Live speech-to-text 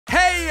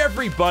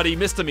everybody,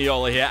 Mr.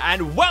 Miola here,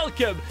 and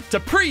welcome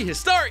to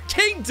Prehistoric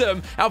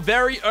Kingdom, our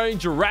very own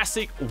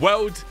Jurassic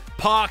World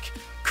park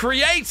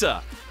creator.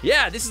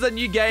 Yeah, this is a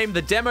new game.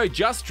 The demo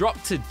just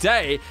dropped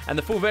today, and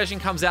the full version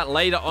comes out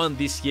later on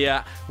this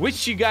year,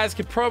 which you guys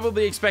could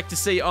probably expect to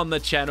see on the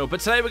channel. But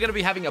today we're going to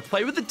be having a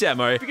play with the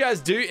demo. If you guys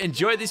do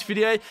enjoy this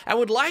video and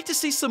would like to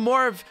see some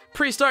more of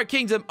Prehistoric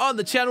Kingdom on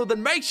the channel,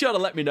 then make sure to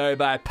let me know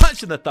by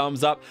punching the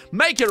thumbs up,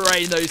 make it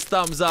rain those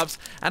thumbs ups,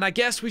 and I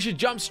guess we should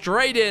jump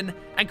straight in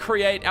and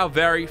create our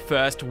very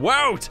first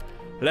world.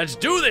 Let's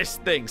do this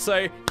thing.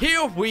 So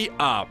here we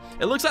are.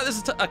 It looks like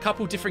there's a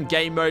couple different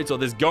game modes, or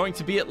there's going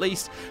to be at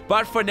least.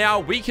 But for now,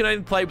 we can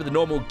only play with the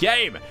normal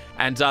game.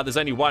 And there's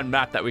only one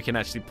map that we can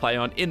actually play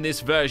on in this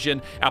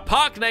version. Our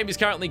park name is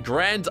currently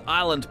Grand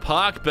Island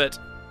Park, but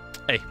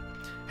hey,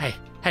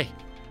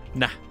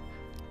 nah.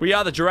 We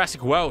are the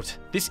Jurassic World.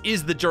 This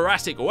is the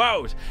Jurassic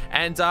World.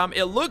 And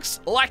it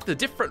looks like the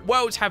different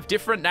worlds have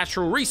different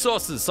natural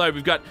resources. So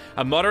we've got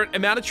a moderate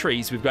amount of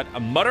trees. We've got a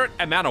moderate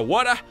amount of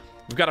water.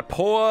 We've got a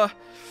poor,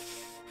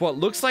 what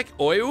looks like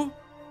oil,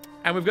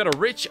 and we've got a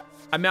rich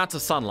amount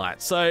of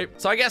sunlight. So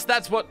I guess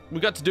that's what we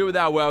got to do with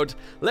our world.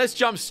 Let's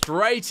jump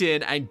straight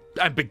in and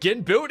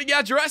begin building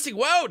our Jurassic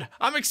World.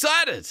 I'm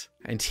excited.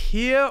 And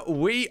here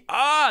we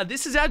are.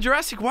 This is our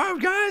Jurassic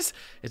World, guys.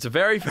 It's a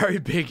very, very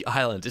big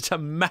island. It's a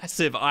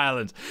massive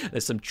island.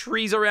 There's some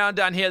trees around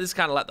down here. This is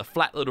kind of like the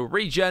flat little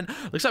region.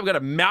 Looks like we've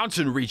got a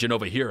mountain region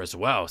over here as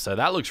well. So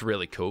that looks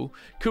really cool.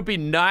 Could be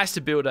nice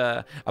to build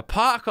a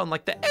park on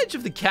like the edge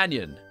of the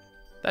canyon.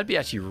 That'd be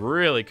actually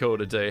really cool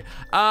to do.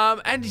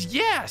 And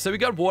yeah, so we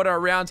got water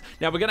around.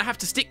 Now we're gonna have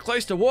to stick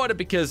close to water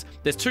because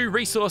there's two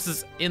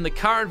resources in the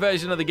current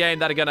version of the game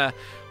that we're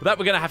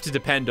gonna have to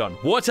depend on: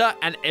 water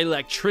and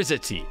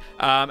electricity.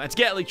 And to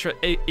get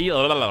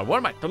what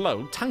am I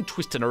tongue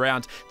twisting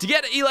around? To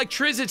get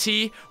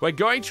electricity, we're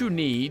going to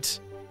need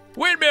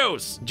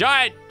windmills,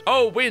 giant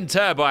wind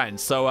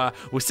turbines. So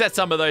we'll set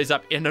some of those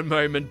up in a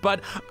moment,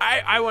 but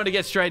I want to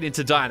get straight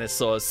into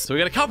dinosaurs. So we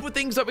got a couple of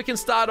things that we can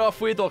start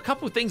off with, or a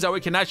couple of things that we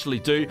can actually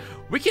do.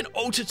 We can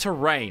alter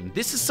terrain.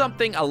 This is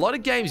something a lot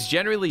of games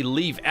generally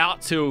leave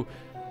out till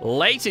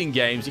late in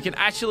games. You can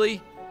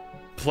actually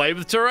play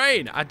with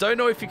terrain. I don't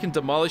know if you can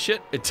demolish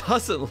it. It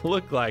doesn't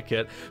look like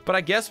it, but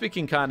I guess we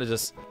can kind of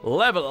just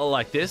level it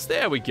like this.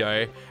 There we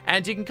go.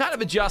 And you can kind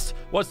of adjust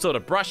what sort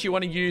of brush you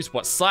want to use,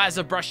 what size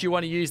of brush you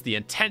want to use, the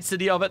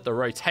intensity of it, the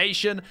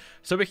rotation.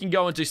 So we can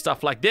go and do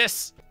stuff like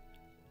this.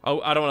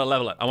 Oh, I don't want to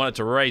level it. I want it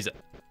to raise it.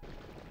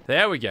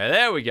 There we go.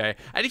 There we go.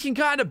 And you can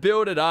kind of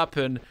build it up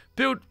and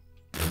build.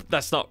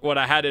 That's not what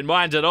I had in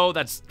mind at all.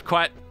 That's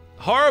quite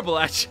horrible,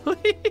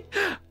 actually.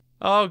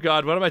 Oh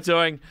God, what am I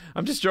doing?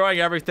 I'm just drawing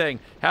everything.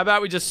 How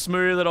about we just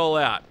smooth it all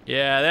out?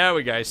 Yeah, there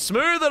we go.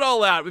 Smooth it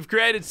all out. We've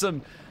created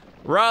some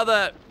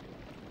rather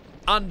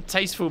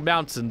untasteful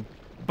mountain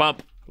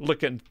bump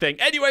looking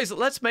thing. Anyways,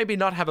 let's maybe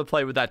not have a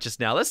play with that just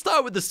now. Let's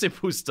start with the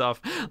simple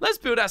stuff. Let's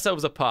build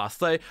ourselves a path.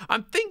 So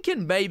I'm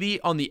thinking maybe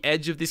on the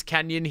edge of this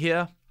canyon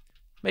here,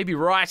 maybe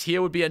right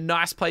here would be a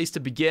nice place to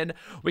begin.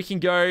 We can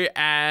go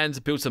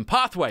and build some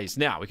pathways.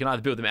 Now, we can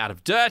either build them out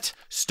of dirt,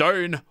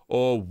 stone,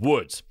 or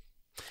wood.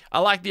 I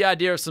like the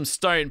idea of some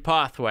stone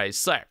pathways.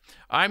 So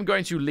I'm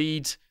going to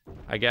lead,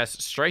 I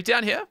guess, straight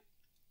down here.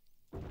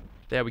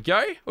 There we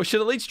go. Or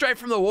should it lead straight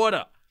from the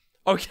water?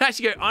 Oh, we can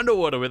actually go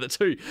underwater with it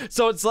too.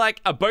 So it's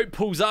like a boat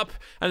pulls up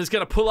and it's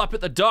going to pull up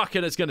at the dock,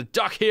 and it's going to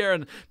dock here,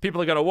 and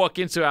people are going to walk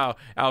into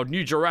our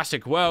new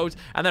Jurassic World.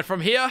 And then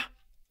from here,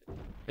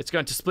 it's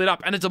going to split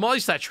up and it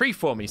demolished that tree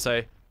for me.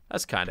 So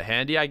that's kind of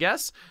handy, I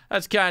guess.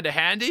 That's kind of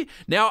handy.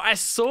 Now, I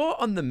saw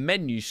on the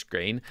menu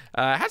screen,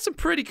 had some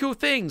pretty cool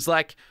things.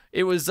 Like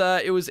it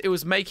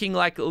was making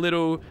like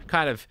little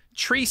kind of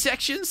tree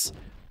sections.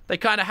 They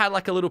kind of had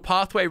like a little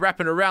pathway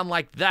wrapping around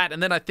like that,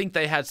 and then I think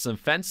they had some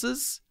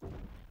fences,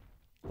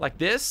 like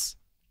this.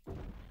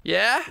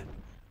 Yeah,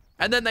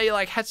 and then they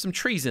like had some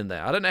trees in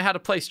there. I don't know how to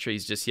place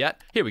trees just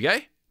yet. Here we go.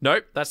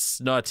 Nope, that's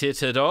not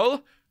it at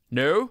all.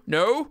 No.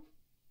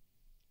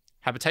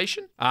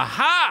 Habitation?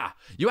 Aha!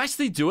 You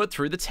actually do it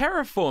through the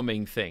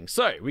terraforming thing.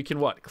 So we can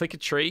what? Click a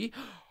tree.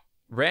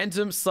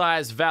 Random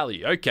size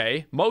value.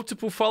 Okay.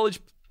 Multiple foliage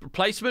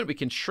placement. We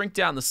can shrink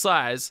down the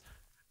size.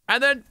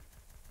 And then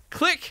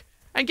click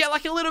and get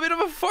like a little bit of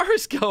a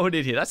forest going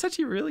in here. That's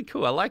actually really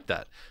cool. I like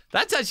that.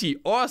 That's actually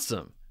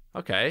awesome.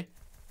 Okay.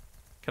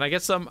 Can I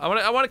get some? I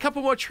want a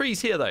couple more trees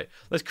here, though.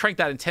 Let's crank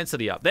that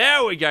intensity up.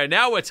 There we go.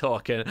 Now we're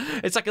talking.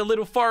 It's like a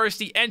little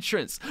foresty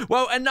entrance.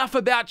 Well, enough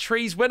about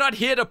trees. We're not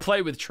here to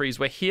play with trees.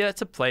 We're here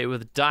to play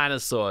with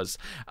dinosaurs.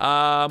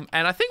 And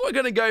I think we're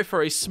going to go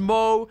for a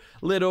small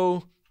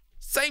little,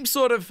 same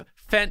sort of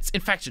fence. In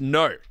fact,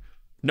 no.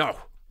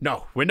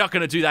 We're not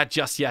going to do that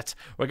just yet.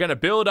 We're going to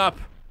build up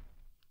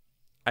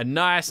a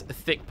nice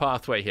thick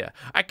pathway here.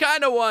 I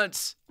kind of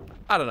want,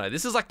 I don't know,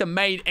 this is like the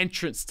main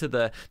entrance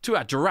to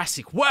our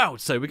Jurassic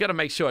World, so we got to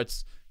make sure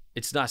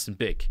it's nice and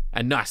big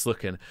and nice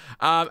looking.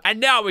 And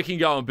now we can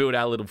go and build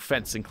our little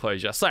fence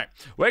enclosure. So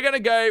we're going to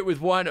go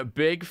with one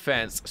big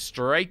fence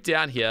straight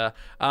down here.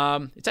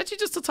 It's actually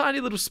just a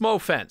tiny little small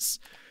fence.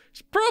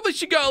 Probably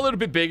should go a little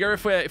bit bigger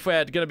if we're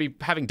going to be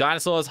having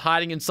dinosaurs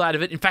hiding inside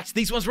of it. In fact,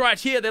 these ones right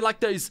here, they're like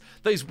those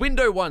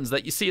window ones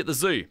that you see at the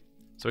zoo.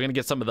 So we're going to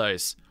get some of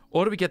those.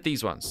 Or do we get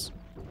these ones?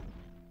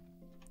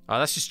 Oh,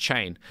 that's just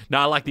chain. No,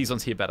 I like these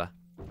ones here better.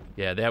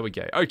 Yeah, there we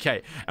go.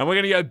 Okay, and we're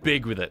going to go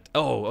big with it.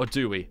 Oh, or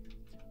do we?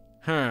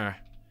 Huh.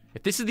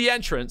 If this is the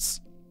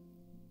entrance,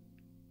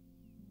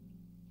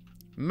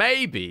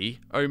 maybe,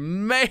 oh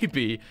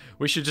maybe,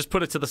 we should just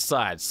put it to the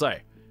side. So,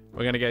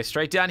 we're going to go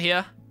straight down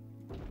here,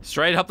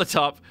 straight up the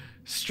top,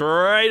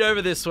 straight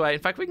over this way. In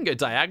fact, we can go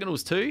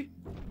diagonals too.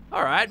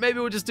 All right, maybe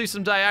we'll just do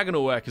some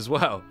diagonal work as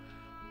well.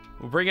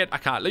 We'll bring it, I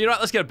can't, you know what,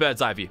 let's get a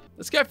bird's eye view.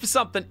 Let's go for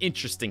something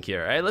interesting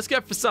here, eh? Let's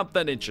go for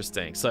something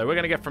interesting. So, we're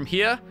going to get from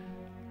here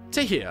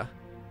to here,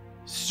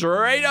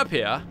 straight up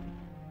here,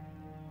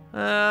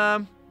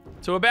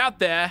 to about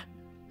there,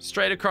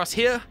 straight across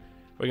here.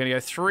 We're going to go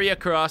 3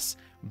 across,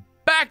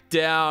 back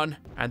down,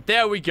 and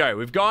there we go.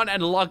 We've gone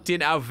and locked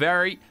in our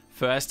very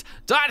first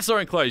dinosaur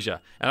enclosure.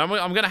 And I'm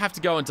going to have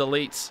to go and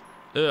delete.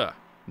 Ugh.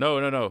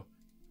 No.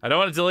 I don't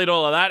want to delete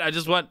all of that. I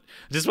just want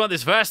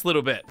this first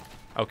little bit.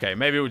 Okay,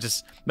 maybe we'll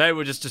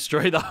just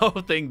destroy the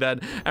whole thing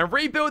then and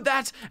rebuild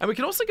that. And we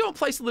can also go and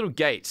place a little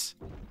gate.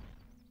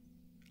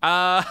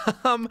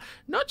 Not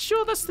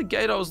sure that's the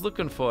gate I was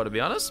looking for, to be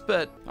honest,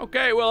 but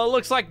okay, well, it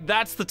looks like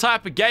that's the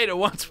type of gate it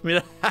wants me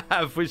to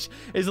have, which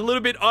is a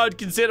little bit odd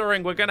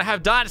considering we're gonna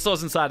have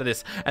dinosaurs inside of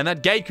this, and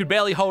that gate could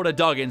barely hold a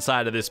dog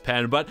inside of this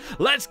pen, but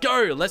let's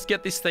go. Let's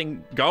get this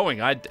thing going.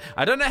 I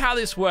don't know how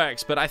this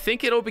works, but I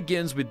think it all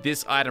begins with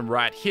this item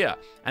right here,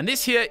 and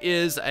this here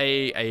is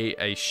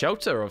a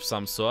shelter of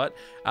some sort,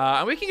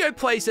 and we can go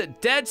place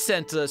it dead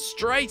center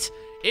straight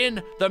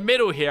in the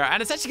middle here,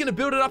 and it's actually going to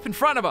build it up in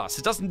front of us.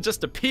 It doesn't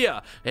just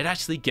appear, it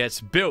actually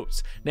gets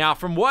built. Now,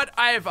 from what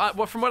I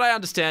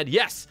understand,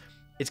 yes,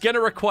 it's going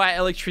to require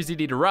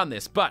electricity to run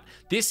this, but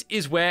this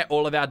is where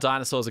all of our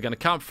dinosaurs are going to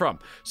come from.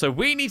 So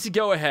we need to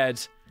go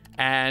ahead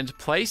and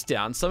place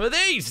down some of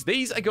these.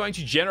 These are going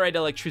to generate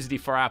electricity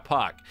for our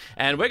park,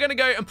 and we're going to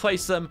go and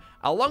place them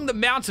along the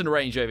mountain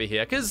range over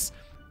here, because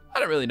I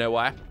don't really know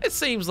why. It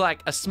seems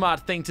like a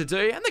smart thing to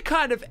do, and they're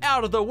kind of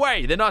out of the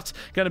way. They're not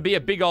going to be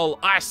a big old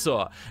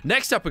eyesore.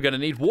 Next up, we're going to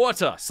need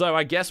water, so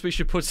I guess we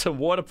should put some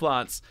water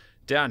plants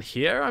down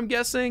here, I'm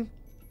guessing.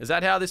 Is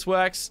that how this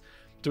works?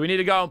 Do we need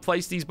to go and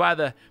place these by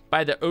the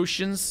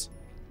oceans?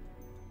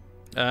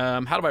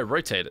 How do I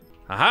rotate it?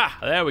 Aha,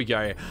 there we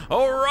go.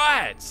 All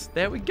right,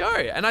 there we go.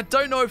 And I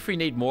don't know if we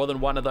need more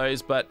than one of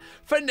those, but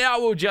for now,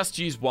 we'll just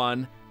use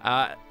one.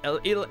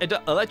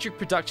 Electric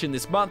production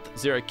this month,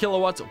 0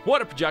 kilowatts.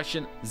 Water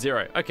production,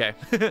 0. Okay.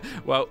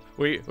 Well,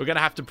 we're going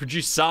to have to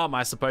produce some,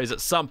 I suppose, at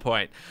some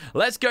point.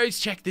 Let's go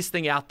check this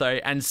thing out,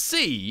 though, and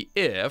see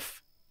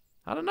if,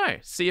 I don't know,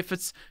 see if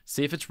it's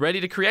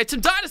ready to create some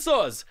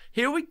dinosaurs.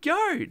 Here we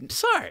go.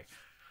 So,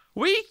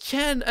 we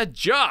can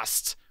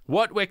adjust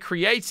what we're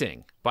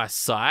creating by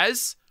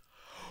size.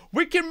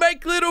 We can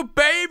make little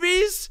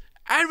babies,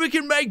 and we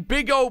can make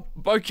big old,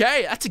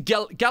 okay, that's a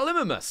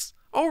Gallimimus.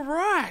 All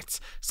right.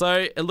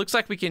 So it looks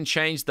like we can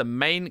change the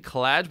main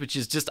clad, which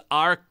is just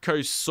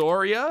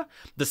Archosauria,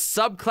 the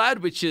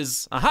subclad, which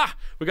is,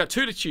 we got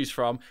 2 to choose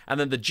from, and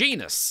then the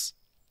genus.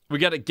 We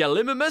got a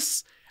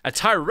Gallimimus, a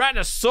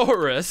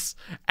Tyrannosaurus,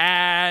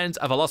 and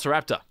a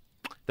Velociraptor.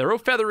 They're all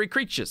feathery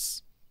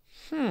creatures.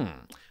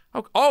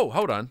 Oh,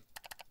 hold on.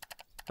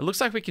 It looks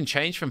like we can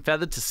change from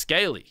feathered to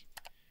scaly.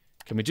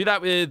 Can we do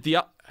that with the,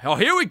 oh,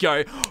 here we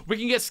go. We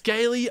can get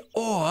scaly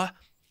or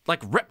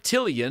like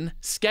reptilian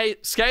scaly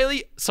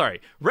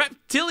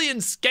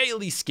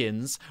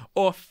skins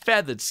or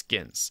feathered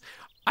skins.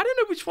 I don't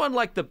know which one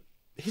like the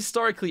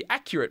historically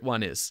accurate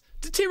one is.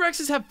 Do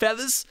T-Rexes have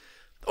feathers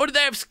or do they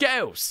have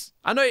scales?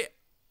 I know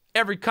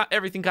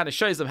everything kind of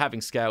shows them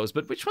having scales,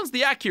 but which one's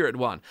the accurate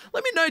one?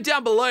 Let me know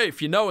down below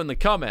if you know in the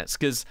comments,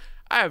 because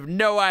I have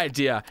no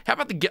idea. How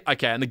about and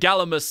the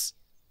Gallimimus?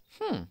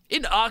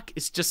 In Arc,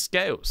 it's just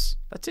scales.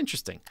 That's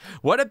interesting.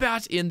 What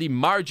about in the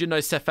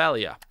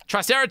Marginocephalia?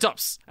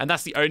 Triceratops, and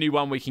that's the only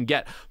one we can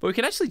get. But we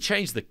can actually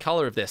change the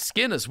color of their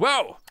skin as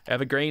well.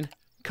 Evergreen,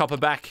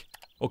 copperback,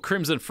 or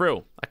crimson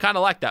frill. I kind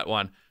of like that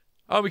one.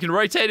 Oh, we can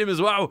rotate him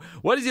as well.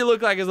 What does he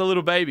look like as a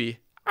little baby?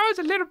 Oh, it's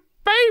a little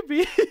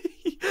baby.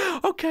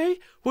 Okay,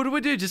 what do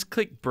we do? Just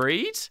click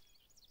breed,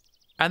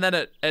 and then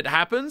it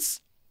happens,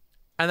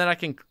 and then I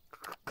can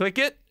click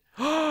it,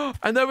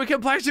 and then we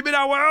can place him in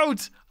our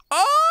world.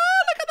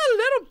 Oh, look at that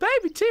little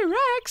baby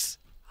T-Rex.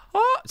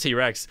 Oh,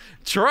 T-Rex.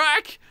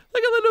 Track.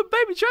 Look at little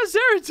baby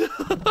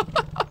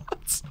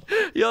Triceratops.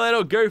 Your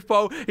little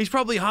goofball. He's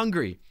probably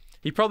hungry.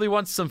 He probably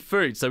wants some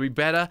food, so we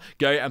better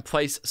go and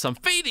place some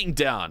feeding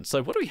down.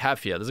 So what do we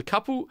have here? There's a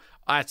couple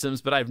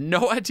items, but I have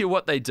no idea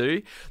what they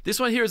do. This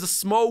one here is a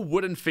small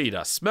wooden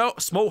feeder. Small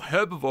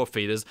herbivore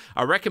feeders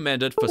are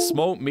recommended for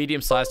small,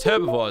 medium-sized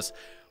herbivores.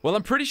 Well,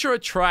 I'm pretty sure a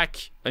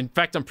trike, in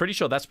fact, I'm pretty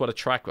sure that's what a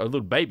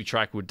little baby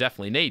trike would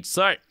definitely need.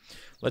 So,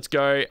 let's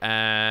go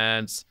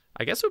and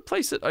I guess we'll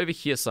place it over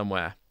here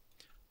somewhere.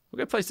 We'll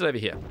go place it over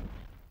here.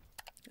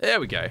 There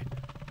we go.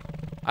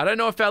 I don't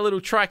know if our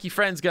little trikey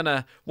friend's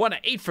gonna want to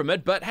eat from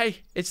it, but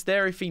hey, it's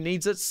there if he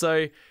needs it,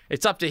 so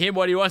it's up to him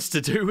what he wants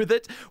to do with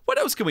it. What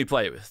else can we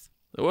play with?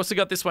 We've also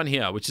got this one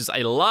here, which is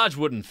a large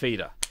wooden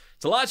feeder.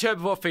 It's a large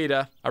herbivore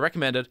feeder. I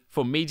recommend it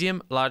for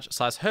medium,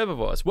 large-size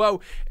herbivores.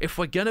 Well, if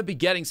we're gonna be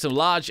getting some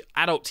large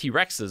adult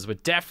T-Rexes, we're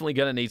definitely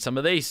gonna need some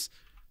of these.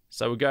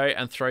 So we'll go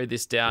and throw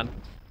this down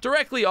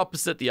directly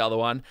opposite the other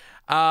one.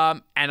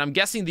 And I'm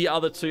guessing the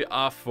other two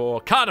are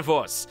for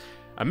carnivores.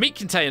 A meat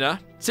container,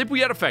 simple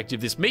yet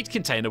effective. This meat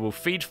container will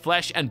feed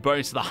flesh and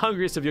bones to the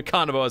hungriest of your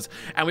carnivores.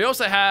 And we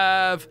also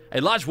have a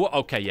large water.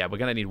 Okay, yeah, we're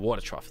gonna need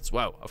water trough as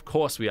well. Of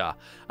course we are.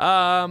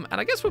 And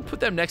I guess we'll put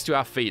them next to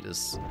our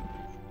feeders,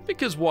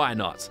 because why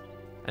not?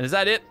 And is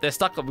that it? They're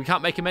stuck. We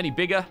can't make them any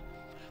bigger.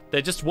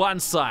 They're just one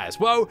size.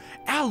 Well,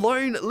 our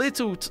lone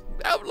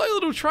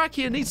little trike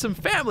here needs some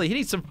family. He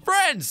needs some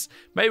friends.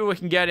 Maybe we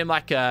can get him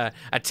like a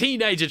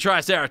teenager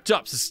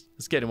Triceratops.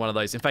 Let's get him one of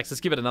those. In fact,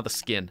 let's give it another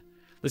skin.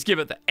 Let's give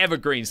it the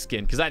evergreen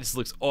skin, because that just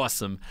looks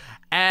awesome.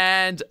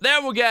 And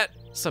then we'll get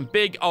some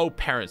big old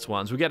parents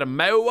ones. We'll get a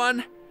male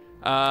one.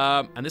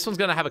 And this one's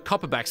going to have a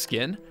copperback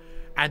skin.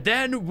 And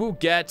then we'll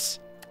get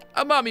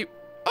a mummy.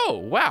 Oh,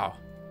 wow.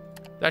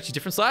 They're actually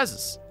different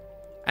sizes.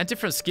 And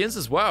different skins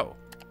as well.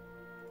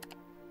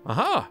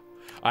 I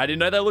didn't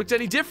know they looked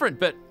any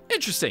different, but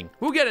interesting.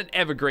 We'll get an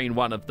evergreen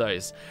one of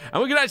those.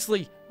 And we can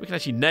actually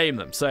name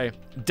them. So,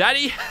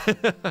 Daddy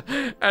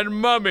and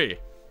Mummy.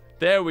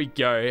 There we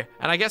go.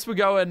 And I guess we'll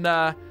go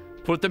and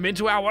put them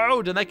into our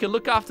world, and they can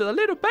look after the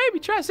little baby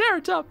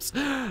Triceratops.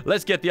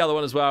 Let's get the other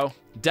one as well.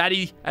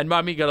 Daddy and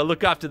Mummy gotta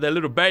look after their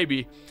little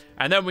baby.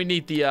 And then we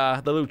need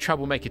the little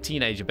troublemaker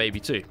teenager baby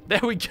too.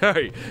 There we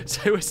go.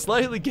 So we're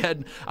slowly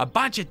getting a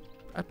bunch of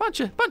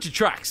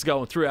tracks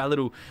going through our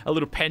little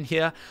pen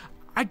here.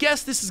 I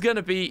guess this is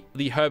gonna be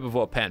the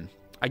herbivore pen.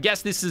 I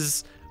guess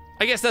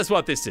that's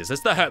what this is.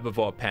 It's the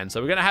herbivore pen.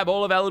 So we're going to have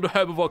all of our little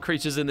herbivore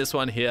creatures in this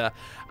one here.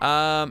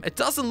 It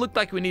doesn't look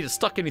like we need to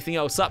stock anything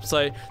else up,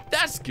 so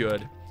that's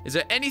good. Is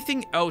there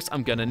anything else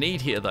I'm going to need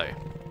here, though?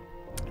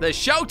 There's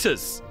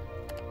shelters.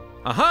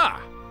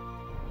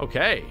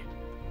 Okay.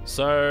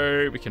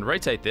 So we can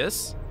rotate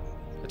this.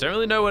 I don't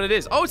really know what it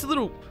is. Oh, it's a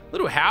little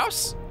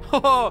house.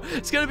 Oh,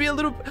 it's going to be a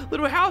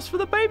little house for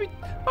the baby.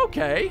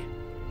 Okay.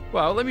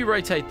 Well, let me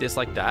rotate this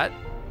like that.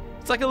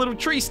 It's like a little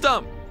tree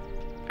stump.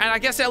 And I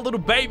guess our little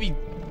baby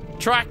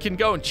trike can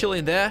go and chill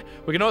in there.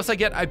 We can also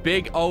get a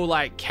big old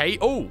like cave.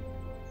 Oh,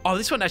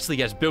 this one actually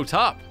gets built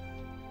up.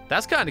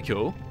 That's kind of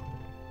cool.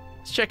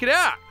 Let's check it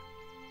out.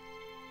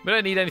 We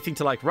don't need anything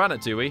to like run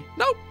it, do we?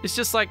 Nope. It's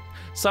just like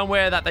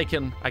somewhere that they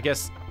can, I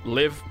guess,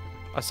 live,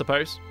 I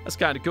suppose. That's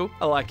kind of cool.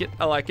 I like it.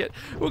 I like it.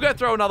 We'll go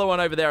throw another one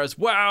over there as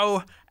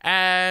well.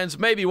 And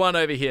maybe one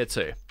over here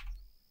too.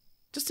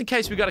 Just in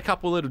case we got a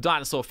couple little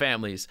dinosaur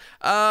families.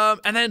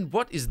 And then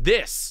what is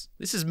this?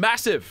 This is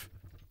massive.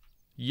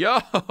 Yo,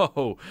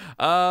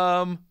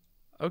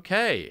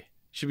 okay.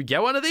 Should we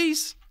get one of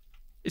these?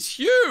 It's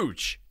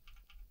huge.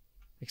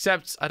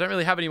 Except I don't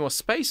really have any more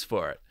space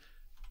for it.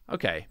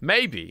 Okay,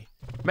 maybe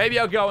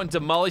I'll go and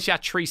demolish our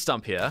tree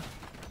stump here.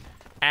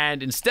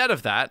 And instead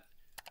of that,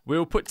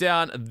 we'll put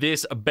down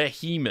this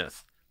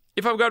behemoth.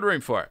 If I've got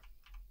room for it.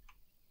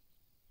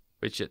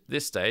 Which at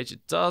this stage,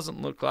 it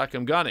doesn't look like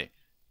I'm gonna.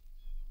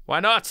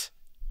 Why not?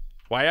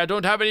 Why I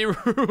don't have any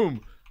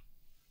room?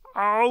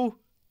 Oh,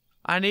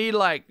 I need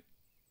like...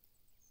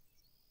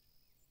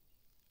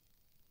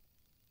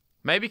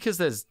 Maybe because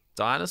there's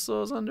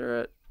dinosaurs under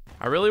it?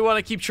 I really want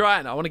to keep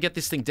trying. I want to get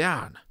this thing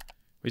down.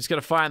 We just got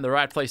to find the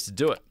right place to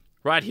do it.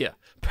 Right here.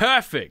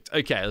 Perfect.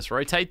 Okay, let's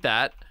rotate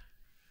that.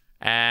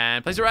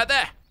 And place it right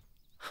there.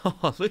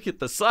 Oh, look at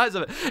the size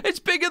of it. It's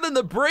bigger than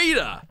the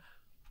breeder.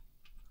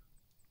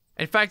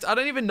 In fact, I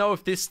don't even know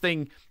if this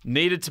thing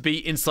needed to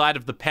be inside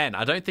of the pen.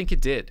 I don't think it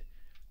did.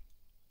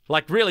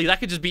 Like, really, that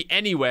could just be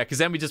anywhere, because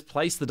then we just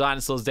place the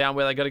dinosaurs down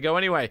where they got to go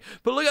anyway.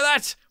 But look at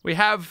that. We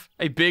have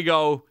a big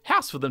old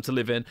house for them to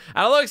live in.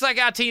 And it looks like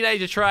our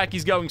teenager trike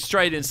is going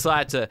straight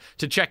inside to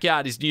check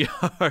out his new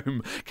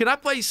home. Can I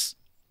place...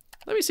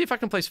 Let me see if I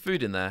can place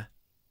food in there.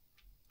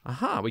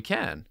 We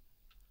can.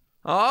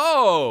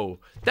 Oh,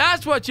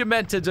 that's what you're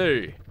meant to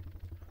do.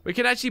 We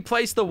can actually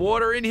place the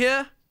water in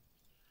here.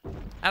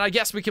 And I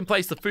guess we can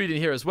place the food in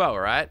here as well,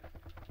 right?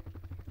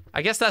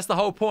 I guess that's the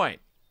whole point.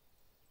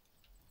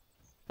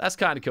 That's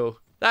kind of cool.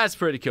 That's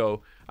pretty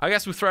cool. I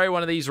guess we'll throw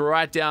one of these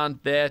right down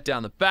there,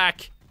 down the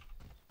back.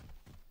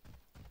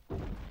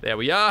 There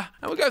we are.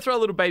 And we'll go throw a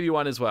little baby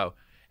one as well.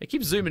 It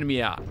keeps zooming me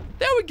out.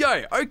 There we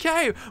go.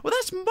 Okay. Well,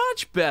 that's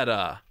much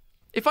better.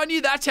 If I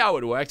knew that's how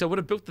it worked, I would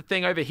have built the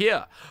thing over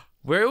here.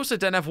 We also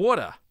don't have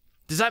water.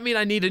 Does that mean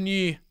I need a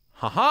new...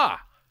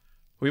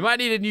 We might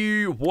need a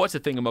new water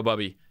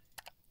thingamabobby.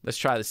 Let's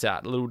try this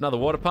out. Another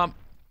water pump.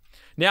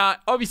 Now,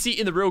 obviously,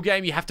 in the real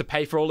game, you have to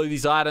pay for all of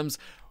these items.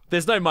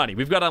 there's no money.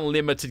 We've got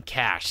unlimited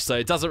cash, so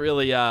it doesn't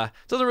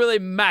really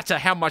matter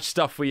how much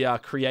stuff we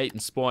create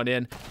and spawn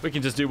in. We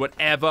can just do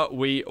whatever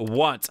we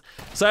want.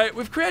 So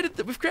we've created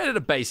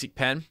a basic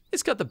pen.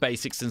 It's got the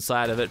basics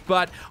inside of it,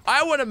 but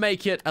I want to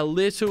make it a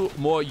little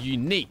more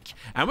unique,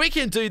 and we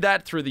can do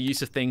that through the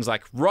use of things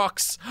like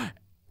rocks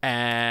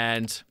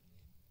and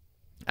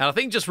I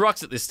think just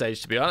rocks at this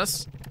stage, to be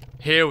honest.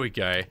 Here we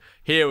go.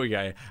 Here we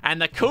go.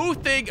 And the cool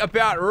thing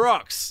about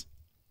rocks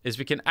is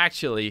we can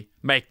actually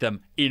make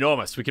them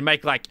enormous. We can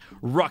make, like,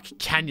 rock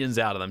canyons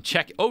out of them.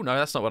 Check. Oh, no,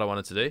 that's not what I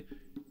wanted to do.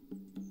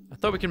 I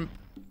thought we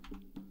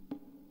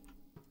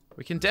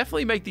can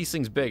definitely make these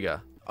things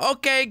bigger.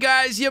 Okay,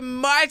 guys, you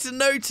might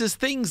notice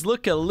things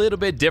look a little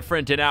bit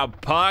different in our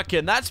park,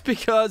 and that's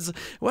because,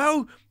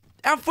 well,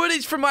 our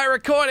footage from my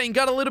recording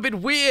got a little bit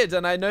weird,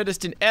 and I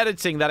noticed in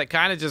editing that it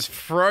kind of just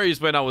froze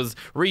when I was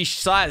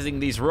resizing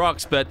these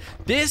rocks, but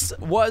this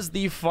was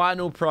the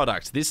final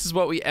product. This is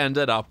what we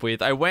ended up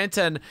with. I went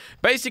and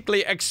basically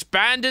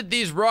expanded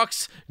these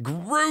rocks,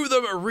 grew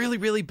them really,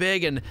 really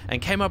big, and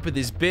came up with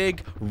this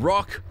big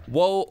rock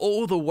wall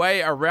all the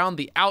way around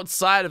the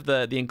outside of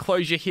the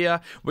enclosure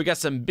here. We got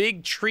some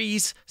big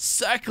trees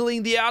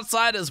circling the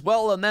outside as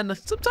well, and then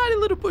some tiny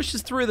little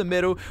bushes through the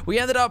middle. We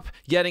ended up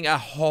getting a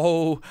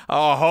whole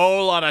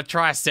lot of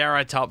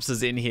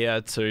Triceratopses in here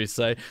too.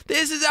 So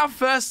this is our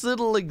first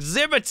little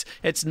exhibit.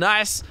 It's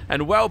nice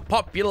and well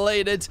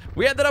populated.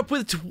 We ended up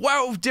with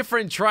 12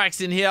 different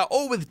trikes in here,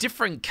 all with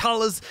different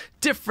colors,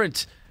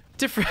 different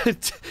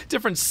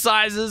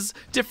sizes,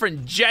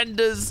 different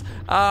genders,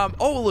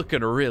 all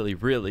looking really,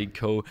 really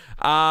cool.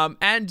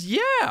 And yeah,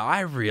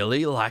 I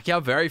really like our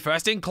very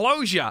first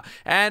enclosure.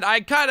 And I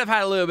kind of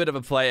had a little bit of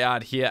a play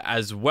out here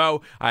as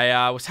well.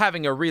 I was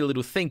having a real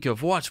little think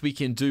of what we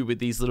can do with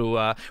these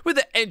little, with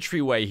the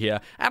entryway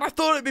here. And I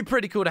thought it'd be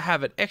pretty cool to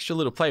have an extra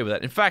little play with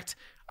it. In fact,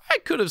 I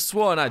could have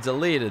sworn I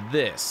deleted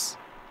this.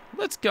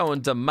 Let's go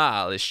and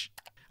demolish.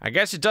 I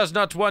guess it does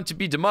not want to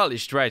be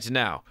demolished right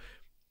now.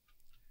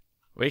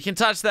 We can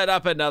touch that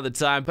up another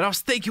time, but I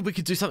was thinking we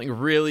could do something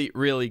really,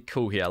 really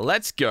cool here.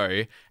 Let's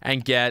go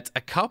and get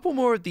a couple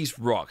more of these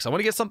rocks. I want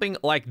to get something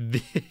like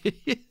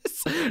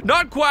this.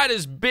 Not quite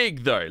as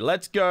big, though.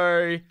 Let's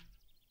go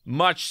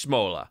much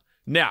smaller.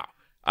 Now,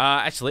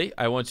 actually,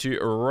 I want to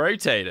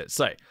rotate it.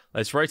 So,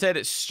 let's rotate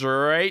it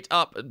straight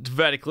up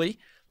vertically.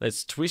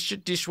 Let's twist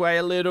it this way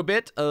a little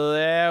bit.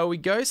 There we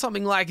go.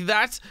 Something like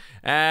that.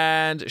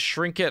 And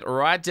shrink it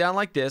right down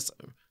like this.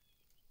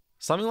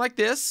 Something like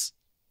this.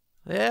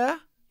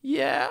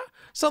 Yeah,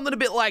 something a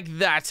bit like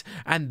that.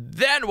 And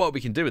then what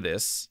we can do with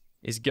this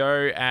is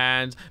go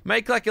and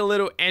make like a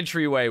little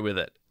entryway with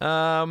it.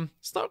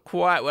 It's not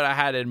quite what I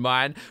had in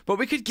mind, but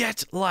we could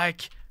get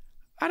like,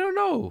 I don't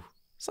know,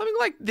 something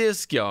like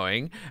this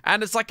going,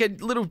 and it's like a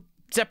little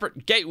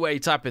separate gateway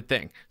type of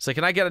thing. So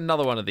can I get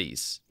another one of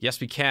these?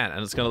 Yes, we can,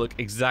 and it's gonna look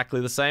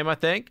exactly the same, I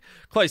think.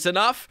 Close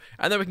enough,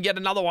 and then we can get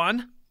another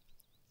one.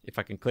 If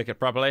I can click it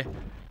properly.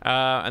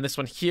 And this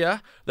one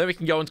here. Then we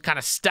can go and kind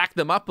of stack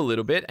them up a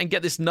little bit and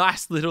get this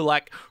nice little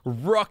like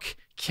rock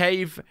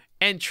cave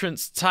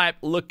entrance type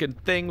looking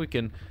thing. We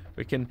can,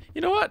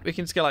 you know what? We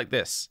can just go like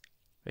this.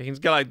 We can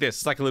just go like this.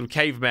 It's like a little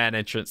caveman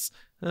entrance.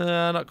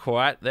 Not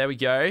quite. There we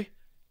go.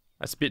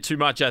 That's a bit too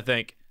much, I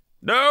think.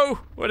 No!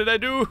 What did I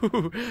do?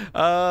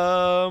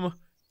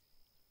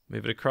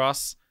 Move it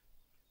across.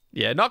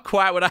 Yeah, not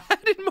quite what I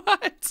had in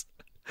mind.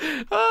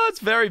 Oh, it's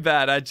very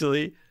bad,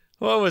 actually.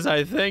 What was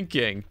I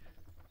thinking?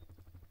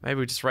 Maybe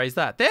we'll just raise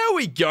that. There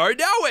we go.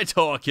 Now we're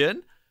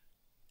talking.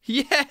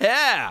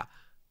 Yeah.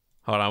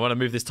 Hold on. I want to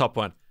move this top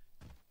one.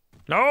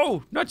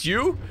 No, not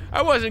you.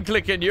 I wasn't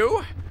clicking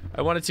you.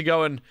 I wanted to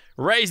go and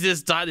raise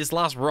this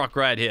last rock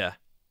right here.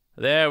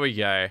 There we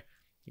go.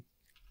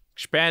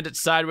 Expand it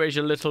sideways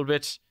a little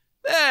bit.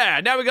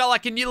 There, now we got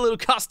like a new little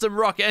custom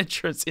rock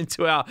entrance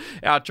into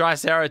our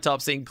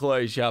Triceratops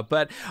enclosure.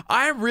 But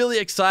I'm really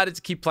excited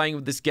to keep playing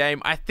with this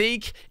game. I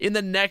think in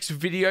the next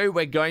video,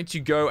 we're going to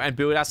go and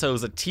build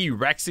ourselves a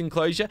T-Rex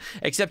enclosure,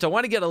 except I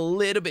want to get a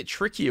little bit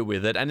trickier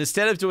with it. And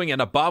instead of doing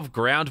an above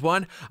ground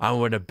one, I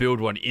want to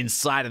build one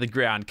inside of the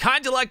ground.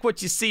 Kind of like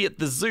what you see at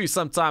the zoo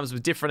sometimes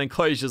with different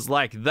enclosures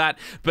like that.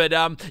 But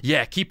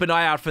yeah, keep an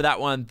eye out for that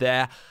one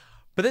there.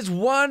 But there's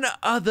one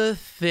other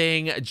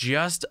thing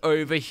just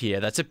over here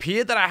that's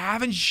appeared that I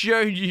haven't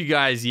shown you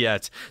guys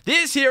yet.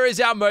 This here is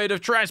our mode of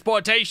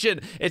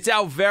transportation. It's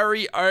our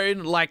very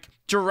own, like,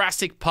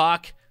 Jurassic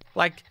Park,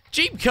 like,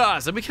 Jeep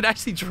cars. And we can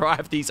actually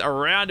drive these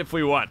around if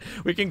we want.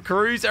 We can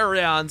cruise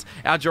around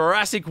our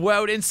Jurassic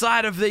World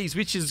inside of these,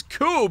 which is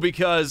cool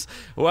because,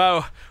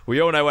 well, we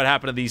all know what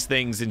happened to these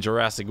things in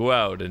Jurassic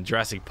World and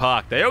Jurassic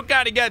Park. They all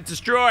kind of get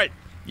destroyed.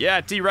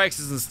 Yeah,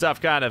 T-Rexes and stuff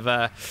kind of,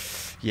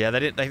 yeah, they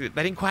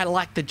didn't quite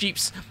like the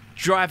Jeeps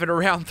driving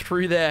around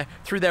through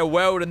their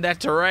world and their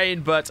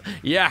terrain, but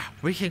yeah,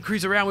 we can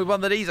cruise around with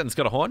one of these, and it's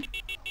got a horn.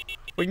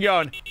 We can go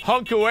and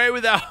honk away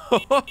with our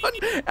horn.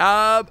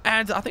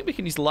 And I think we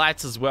can use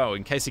lights as well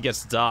in case it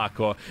gets dark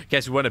or in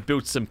case we want to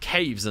build some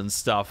caves and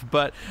stuff.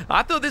 But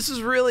I thought this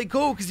was really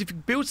cool because if you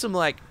build some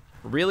like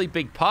really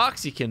big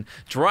parks. You can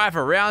drive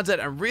around it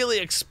and really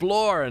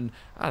explore and,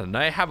 I don't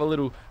know, have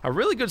a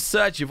really good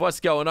search of what's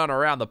going on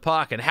around the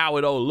park and how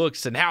it all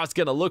looks and how it's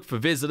going to look for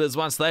visitors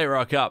once they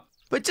rock up.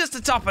 But just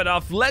to top it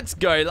off, let's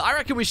go. I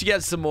reckon we should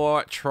get some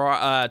more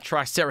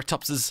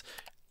Triceratopses.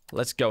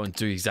 Let's go and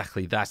do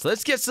exactly that. So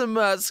let's get some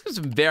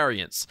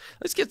variants.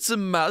 Let's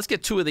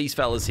get 2 of these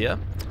fellas here.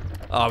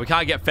 Oh, we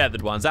can't get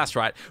feathered ones. That's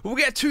right. We'll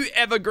get 2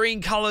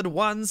 evergreen colored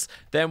ones.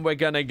 Then we're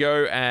going to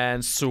go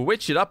and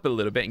switch it up a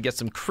little bit and get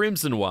some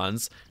crimson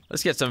ones.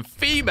 Let's get some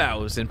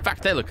females. In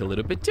fact, they look a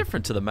little bit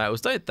different to the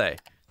males, don't they?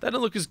 They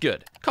don't look as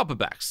good.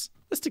 Copperbacks.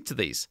 Let's stick to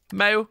these.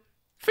 Male,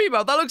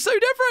 female. That looks so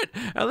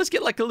different. And let's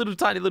get like a little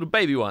tiny little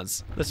baby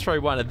ones. Let's throw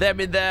one of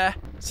them in there.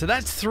 So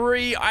that's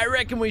 3. I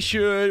reckon we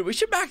should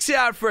max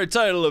out for a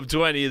total of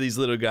 20 of these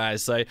little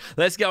guys. So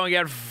let's go and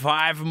get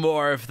 5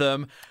 more of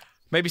them.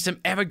 Maybe some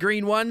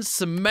evergreen ones,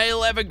 some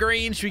male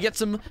evergreen. Should we get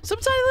some tiny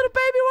little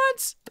baby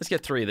ones? Let's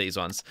get 3 of these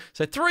ones.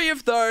 So 3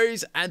 of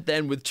those, and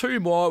then with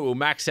 2 more, we'll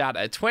max out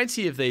at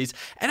 20 of these.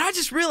 And I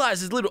just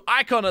realized there's a little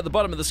icon at the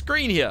bottom of the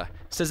screen here.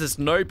 It says there's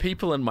no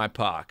people in my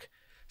park.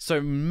 So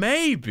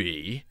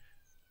maybe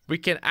we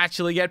can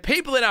actually get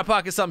people in our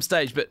park at some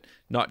stage, but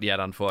not yet,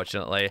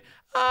 unfortunately.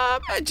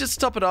 And just to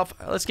top it off,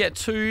 let's get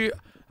 2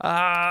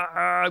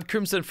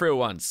 crimson frill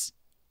ones.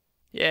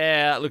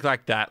 Yeah, look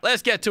like that.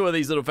 Let's get 2 of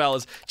these little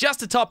fellas just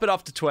to top it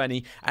off to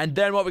 20. And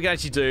then what we can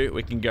actually do,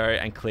 we can go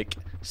and click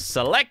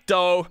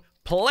Selecto,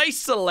 place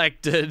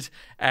selected,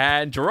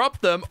 and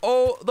drop them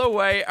all the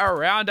way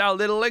around our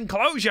little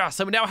enclosure.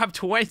 So we now have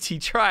 20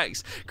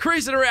 tracks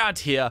cruising around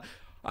here.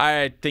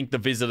 I think the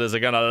visitors are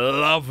going to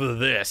love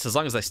this, as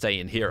long as they stay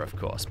in here, of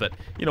course. But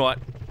you know what?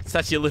 It's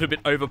actually a little bit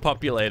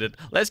overpopulated.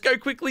 Let's go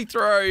quickly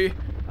throw.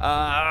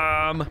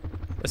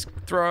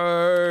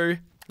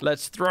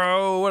 Let's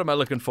throw, what am I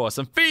looking for?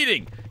 Some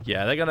feeding.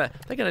 Yeah, they're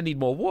gonna need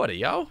more water,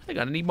 yo. They're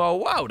gonna need more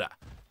water.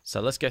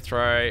 So let's go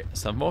throw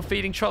some more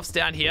feeding troughs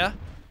down here.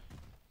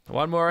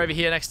 1 more over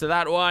here next to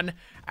that one.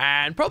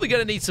 And probably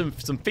gonna need some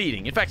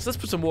feeding. In fact, let's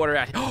put some water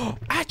out here. Oh,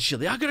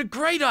 actually, I got a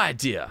great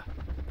idea.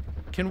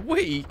 Can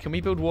we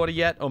build water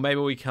yet? Or maybe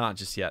we can't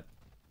just yet.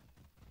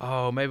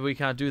 Oh, maybe we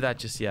can't do that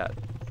just yet.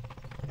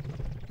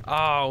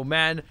 Oh,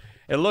 man.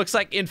 It looks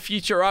like in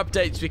future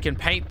updates, we can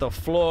paint the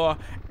floor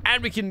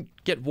and we can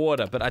get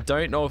water, but I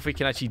don't know if we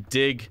can actually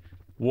dig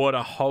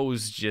water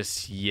holes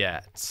just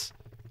yet.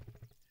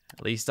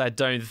 At least I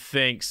don't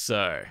think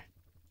so.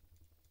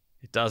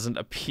 It doesn't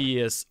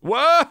appear.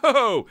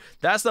 Whoa!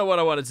 That's not what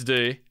I wanted to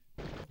do.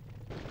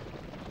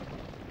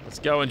 Let's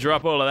go and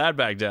drop all of that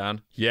back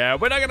down. Yeah,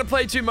 we're not going to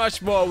play too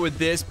much more with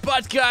this,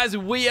 but guys,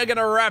 we are going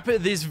to wrap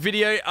this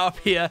video up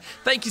here.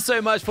 Thank you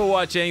so much for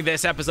watching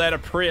this episode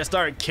of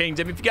Prehistoric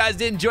Kingdom. If you guys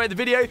did enjoy the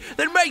video,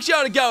 then make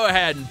sure to go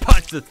ahead and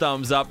punch the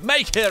thumbs up.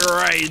 Make it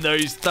rain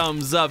those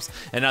thumbs ups,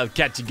 and I'll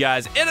catch you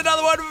guys in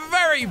another one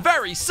very,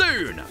 very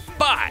soon.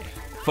 Bye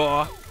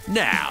for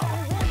now.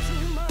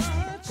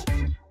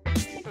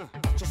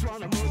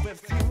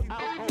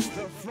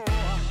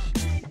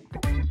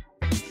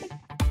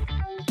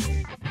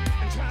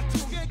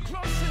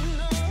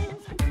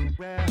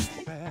 Where